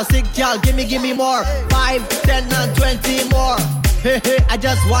 5 girl, 6 girl. Give me more. 5, 10, and 20 more. I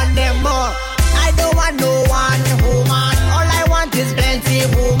just want them more. I don't want no one woman. All I want is plenty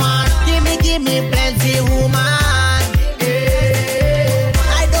woman. Give me plenty woman.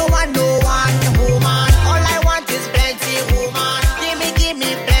 I don't want no one woman. All I want is plenty woman. Give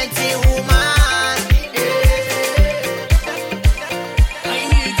me plenty woman. I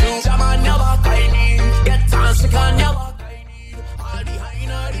need you, jam on your back, I need. Get dancing on your back, I need. All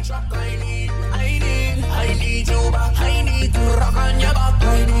behind all the truck, I need you back, I need to rock on your back,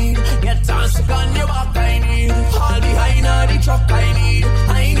 I need. Get dancing on your back, I need. All behind all the truck, I need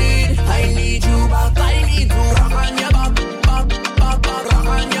you back, I need to rock on your back, rock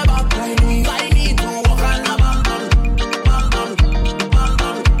on your back, I need. I need to walk on your back,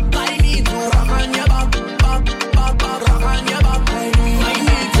 I need to rock on your back, rock on your back, I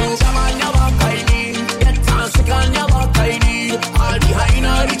need to jam on your back, I need. Get dancing on your back, I need. All behind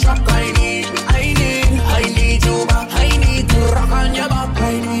all the truck, I need you back, I need to rock on your back,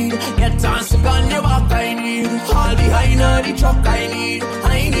 I need. Get dancing on your back, I need. All behind all the truck, I need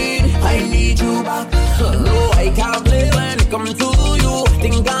you back. No, I can't play when it comes to you.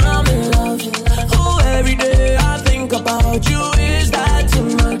 Think I'm in love. Oh, every day I think about you. Is that too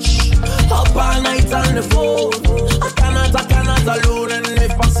much? Up all night on the phone. I cannot alone. And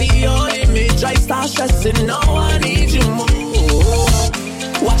if I see your image, I start stressing. Now I need you more.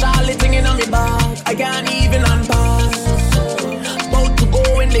 Watch all the thing in on me back. I can't even unpack. About to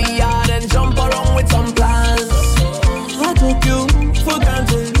go in the yard and jump around with some plans. I took you for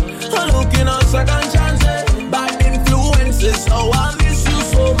granted. I'm looking on second chances. Bad influences, so I miss you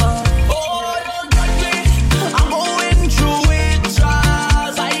so much. Oh, don't touch me. I'm going through it,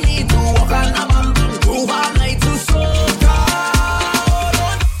 trials. I need to walk on a bump and groove all night to Soca.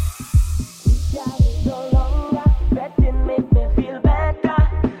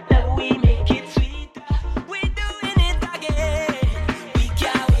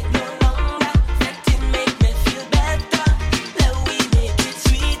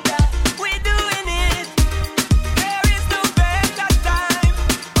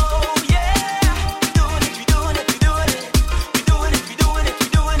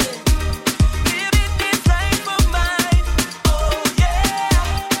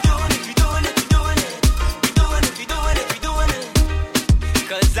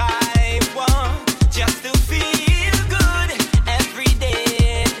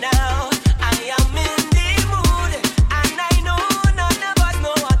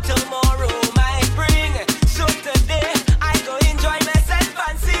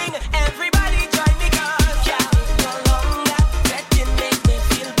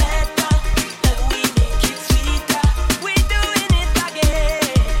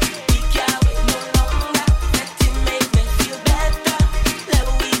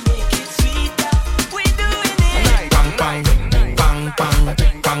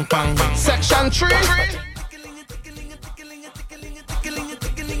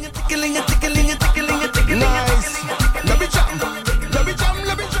 tickling, tickling, tickling, tickling. Nice. Let me jam. Let me jam.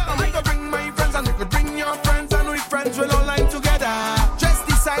 Let me jam. I could bring my friends and you could bring your friends, and we friends will all line together. Just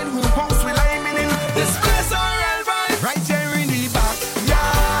decide who house will I in this place or real vibe. Right here in the back. Yeah,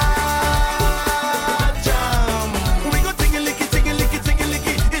 jam. We go tickle licky, tickle licky, tickle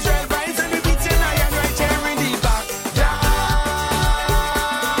licky. Israel vibes and we beating iron right here in the back. Yeah,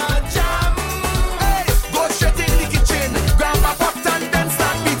 jam. Hey, go straight in the kitchen, grab a pot and then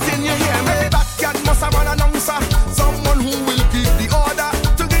start beating. You hear me? Backyard must have an announcer, someone who will give the order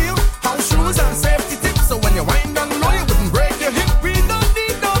to give you house rules and safety tips. So when you wind down low, you wouldn't break your hip. We don't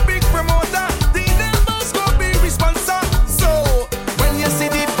need no big promoter. The neighbors go be responsible. So when you see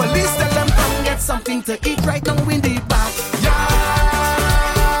the police, tell them come get something to eat right now in the back. Yeah,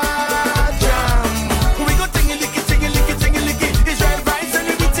 jam. We go tingy licky, tingy licky, tingy licky. Israel vibes and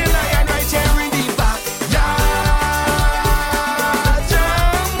we beating iron right here in the back. Yeah,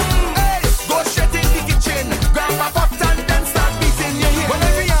 jam. Hey, go straight in the kitchen, grab a pot and then start beating your head. Well,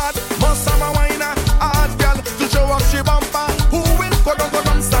 every yard must have a whiner, hard girl to show off she bumper. Who will go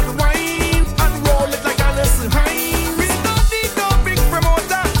down, start wine and roll it like a little hind. We don't need no big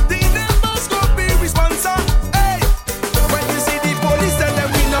promoter. The neighbors go be responsible. Hey, when you see the police, tell them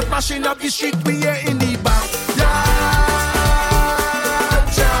we not mashing up the street. We are in the back. Yeah,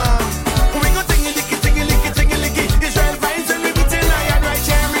 jam. We go tingy licky, tingy licky, tingy licky. Israel vibes and we beating iron right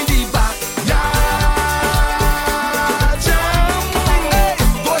here in the back. Yeah, jam. Hey,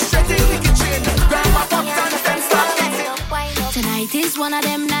 go straight in the kitchen, grab a pot and then start beating. Tonight is one of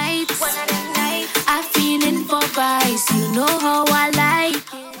them nights. I'm feeling for vibes. You know how I like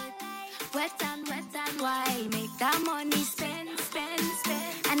it. Wet and why? Make that money spend.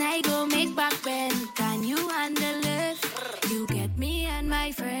 And I go make back bend. Can you handle it? You get me and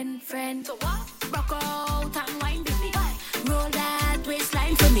my friend. So what? Rock out and wine with me. Roll that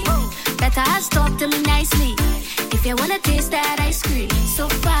waistline for me. Better talk to me nicely. If you wanna taste that ice cream, so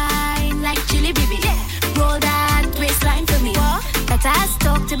fine like chili baby. Roll that waistline for me. Better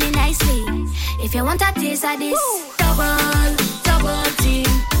talk to me nicely. If you want a taste of this, double team.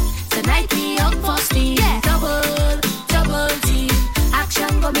 Tonight we up for steam. Double team.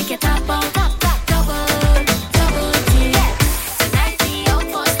 Action go make it up out. Double team. Tonight we up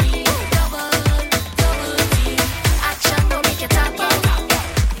for steam. Double team. Action go make it up out.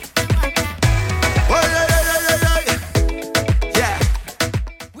 Yeah.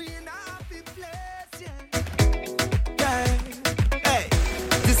 We in a happy place, yeah. Hey,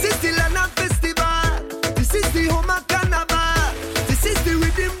 this is the land of festival. This is the home of carnival. This is the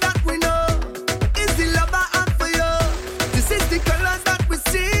rhythm that we know. It's the love I have for you. This is the colors that we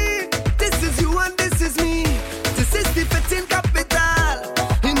see. This is you and this is me. This is the fitting capital.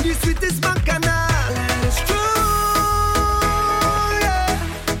 In the sweetest bacchanal. It's true, yeah.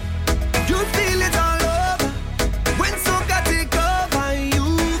 You feel it all over. When Soca take over, you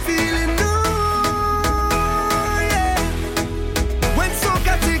feeling new, yeah. When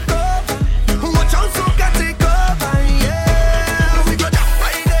Soca take over, watch out Soca take over, yeah. We go down,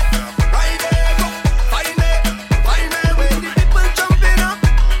 ride it, go, find it, where the people jumping up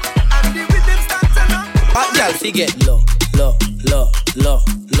and the rhythm starts to knock. Hot girl fi get low.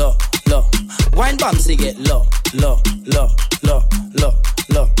 Wine bomb fi get low.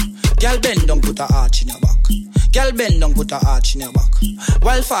 Girl bend down, put a arch in your back. Girl bend down, put a arch in your back.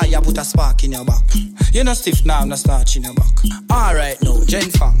 Wildfire, put a spark in your back. You no stiff now, no starch in your back. Alright now, Jen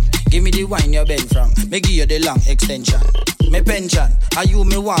fam, give me the wine you bend from. Me give you the long extension. Me pension, and you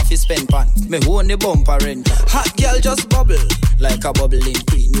me want fi spend pan. Me own the bumper rent. Hot girl just bubble like a bubbling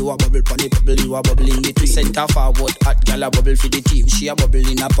queen. You a bubble pon the bubble, you a bubble in between. Center forward, hot girl a bubble for the team. She a bubble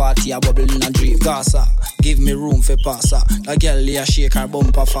in a party, a bubble in a dream. Gaza, give me room for passer. The girl here shake her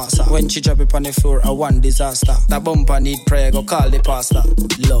bumper faster. When she drop it on the floor, a one disaster. The bumper need prayer, go call the pastor.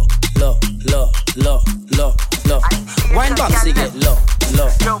 Low. Wine box to get low.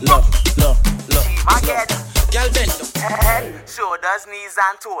 Girl bend up. Head, shoulders, knees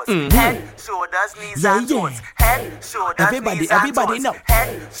and toes. Head, shoulders, knees and toes. Head, shoulders, knees and everybody toes. know.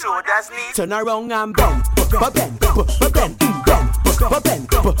 Head, shoulders, knees. Turn around and bend.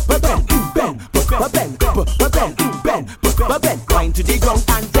 Wind to the ground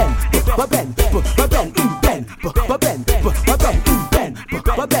and bend.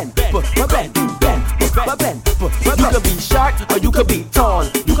 You could be short or you could be tall.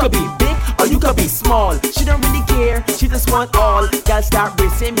 You could be big or you could be small. She don't really care, she just want all. Girl start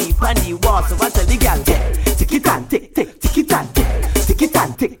racing me on the wall. So I tell the girl, tick it and tick, tick it and tick. Tick it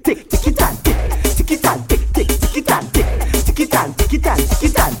and tick, tick it and tick. Tick it and tick, tick it and tick. Tick it and tick it and tick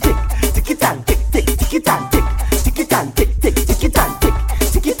it and tick. Tick it and tick, tick it and tick. Tick it and tick, tick it and tick.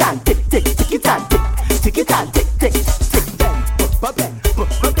 Tick it and tick.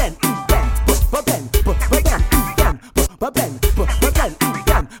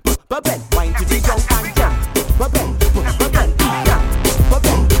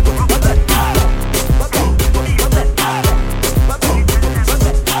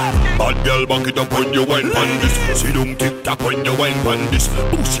 girl, back it up when you wine pan this. See don't tick tock when you wine pan this.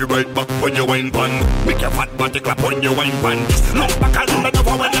 Push it right back when you wine pan. Make your fat body clap when you wine pan this. Look back and bend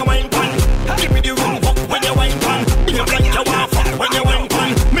over when you wine pan. Give me the room up when you wine pan. If you like you want fuck when you wine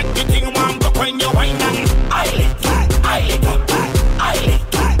pan. Make the thing warm up when you wine pan. I lick up, I lick up, I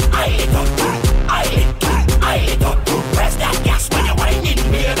lick up, I lick up, I lick up, I lick up. Press that gas when you wine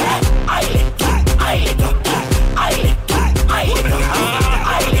in me. I lick up, I lick up, I lick up, I lick up,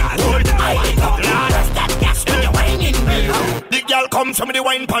 I lick up, I lick up. Press that gas when you wine in me. The girl comes from the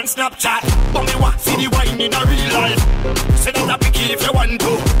wine pan Snapchat, but me want see the wine in a real life. Say that a picky if you want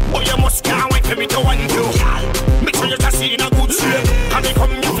to, but you must can't wait for me to want you. Make sure you just see in a good shape, and me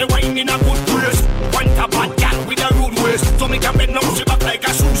come here for wine in a good place. Want a bad girl with a rude waist, so me can bend up she back like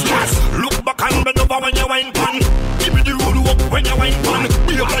a shoes glass. Look back and bend over when you wine pan. Give me the rude walk when you wine pan.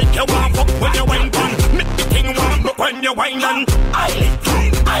 Be like you want fuck when you wine pan. Make the thing warm up when you wine pan. I lick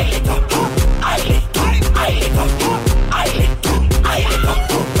up, I lick up, I lick up, I lick up, I lick up, I lick up.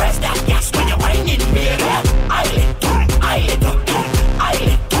 Press that gas when you wine in me. I lick up, I lick up, I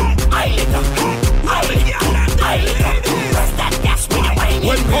lick up, I lick up, I lick up, I lick up. Press that gas when you wine in me.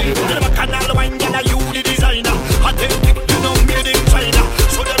 When come to the canal wine, girl, you the designer. I take it, you know, made in China.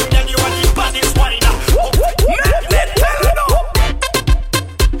 So them girl, you are the baddest whiner. Let me tell you now.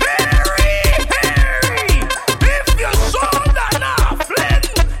 Harry, if you saw that now, Flynn,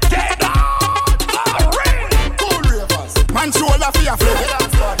 get on the ring. Cool ravers, man shoulder for your flip.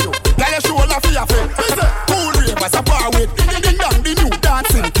 Girl, your shoulder for your flip. Cool ravers, a bar with ding dong, the new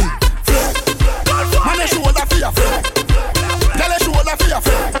dancing king. Man, your shoulder for your flip. Girl, your shoulder for your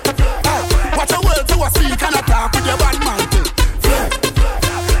flip. Watch your world to a speak and attack with your bad man thing.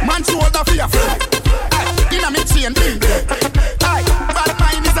 Man, shoulder for your flip. Inna me chain bling bling. Bad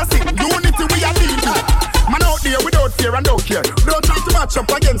mind is a sin. Unity we are dealing. Man out there without fear and don't care. Don't try to match up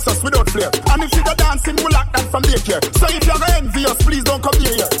against us without flair. And if you go dancing, we'll lock that from daycare. So if you're envious, please don't come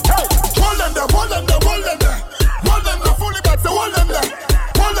here.